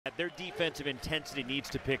Their defensive intensity needs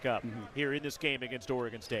to pick up here in this game against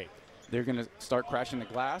Oregon State. They're going to start crashing the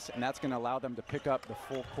glass, and that's going to allow them to pick up the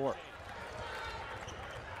full court.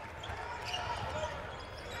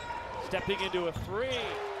 Stepping into a three.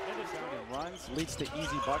 And runs, leads to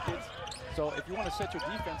easy buckets. So if you want to set your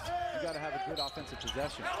defense, you got to have a good offensive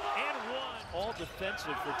possession. And one. All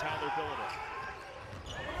defensive for Tyler Bilodeau.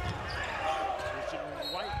 Christian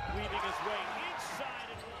Wright weaving his way inside.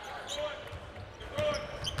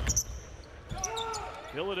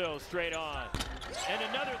 Bilodeau straight on. And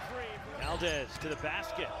another three. Valdez to the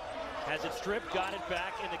basket. Has it stripped, got it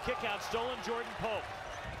back, and the kick out stolen. Jordan Pope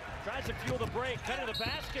tries to fuel the break, cut to the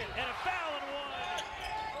basket, and a foul and one.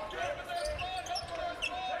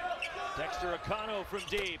 Dexter Akanno from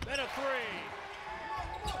deep, and a three.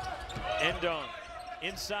 Endong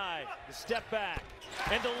inside, the step back,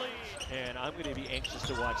 and the lead. And I'm going to be anxious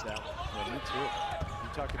to watch that one. Yeah, me too. You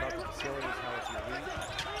talked about the facilities, how it's elite.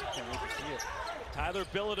 Can't wait to see it. Tyler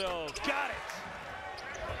Bilodeau got it.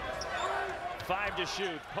 5 to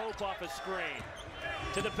shoot. Pope off a screen.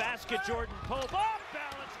 To the basket, Jordan Pope. Off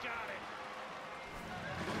balance, got it.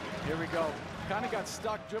 Here we go. Kind of got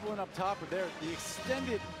stuck dribbling up top, but there, the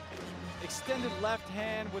extended left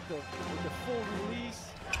hand with the full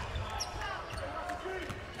release.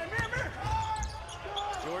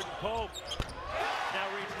 Jordan Pope now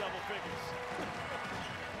reads double figures.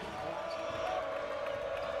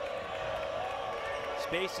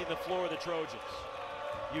 Spacing the floor of the Trojans.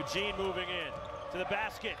 Eugene moving in to the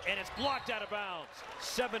basket, and it's blocked out of bounds.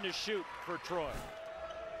 7 to shoot for Troy.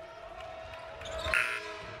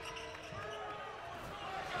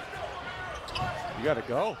 You got to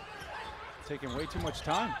go. Taking way too much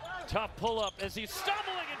time. Tough pull-up as he's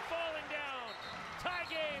stumbling and falling down. Tie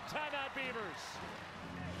game, timeout Beavers.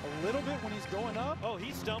 A little bit when he's going up. Oh,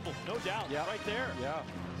 he stumbled, no doubt, right there. Yeah.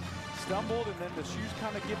 Stumbled, and then the shoes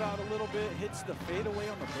kind of give out a little bit, hits the fadeaway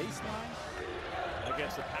on the baseline.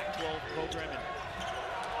 Against the Pac-12 program in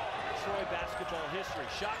Troy basketball history.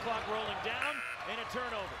 Shot clock rolling down, and a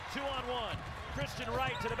turnover. 2-on-1. Christian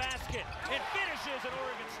Wright to the basket, and finishes at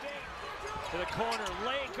Oregon State. To the corner,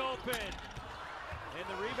 Lake open. And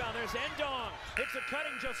the rebound, there's Endong. Hits a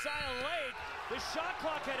cutting Josiah Lake. The shot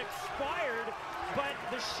clock had expired, but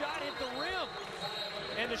the shot hit the rim.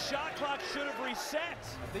 And the shot clock should have reset.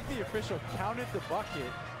 I think the official counted the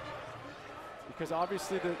bucket because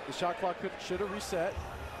obviously the shot clock should have reset.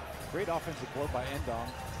 Great offensive board by Endong.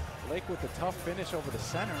 Lake with a tough finish over the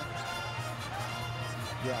center.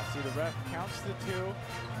 Yeah, see the ref counts the 2.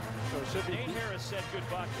 So it should be. Nate Harris said good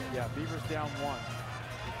bucket. Yeah, Beavers down 1.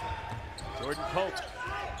 Jordan Pope.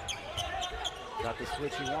 Got the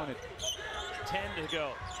switch he wanted. 10 to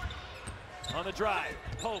go. On the drive,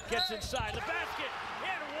 Pope gets inside the basket,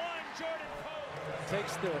 and one, Jordan Pope.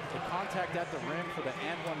 Takes the contact at the rim for the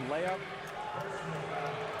and one layup.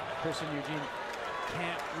 Christian Eugene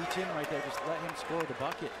can't reach in right there, just let him score the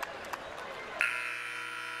bucket.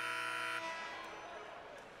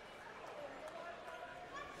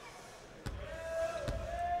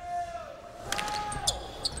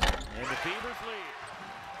 And the Beavers lead.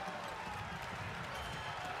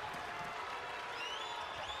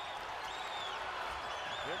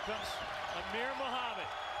 Here comes Amir Muhammad.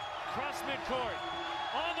 Cross midcourt.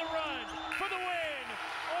 On the run for the win.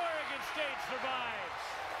 Oregon State survives.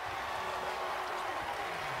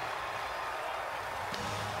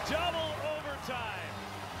 Double overtime.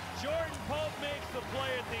 Jordan Pope makes the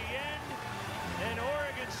play at the end. And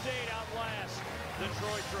Oregon State outlasts the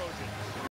Troy Trojans.